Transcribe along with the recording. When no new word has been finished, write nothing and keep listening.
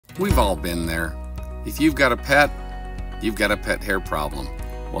We've all been there. If you've got a pet, you've got a pet hair problem.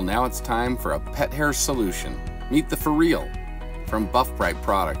 Well, now it's time for a pet hair solution. Meet the FUR-EEL from Buff Brite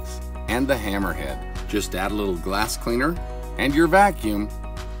Products and the Hammerhead. Just add a little glass cleaner and your vacuum,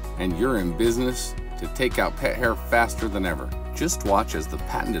 and you're in business to take out pet hair faster than ever. Just watch as the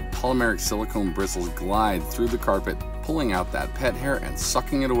patented polymeric silicone bristles glide through the carpet, pulling out that pet hair and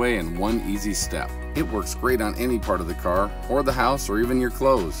sucking it away in one easy step. It works great on any part of the car or the house or even your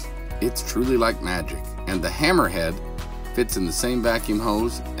clothes. It's truly like magic. And the Hammerhead fits in the same vacuum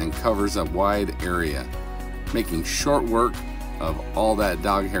hose and covers a wide area, making short work of all that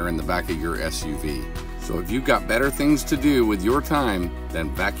dog hair in the back of your SUV. So if you've got better things to do with your time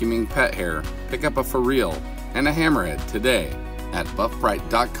than vacuuming pet hair, pick up a FUR-EEL and a Hammerhead today at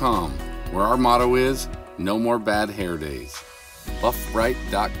buffbrite.com, where our motto is no more bad hair days.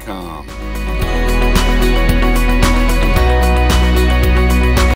 buffbrite.com.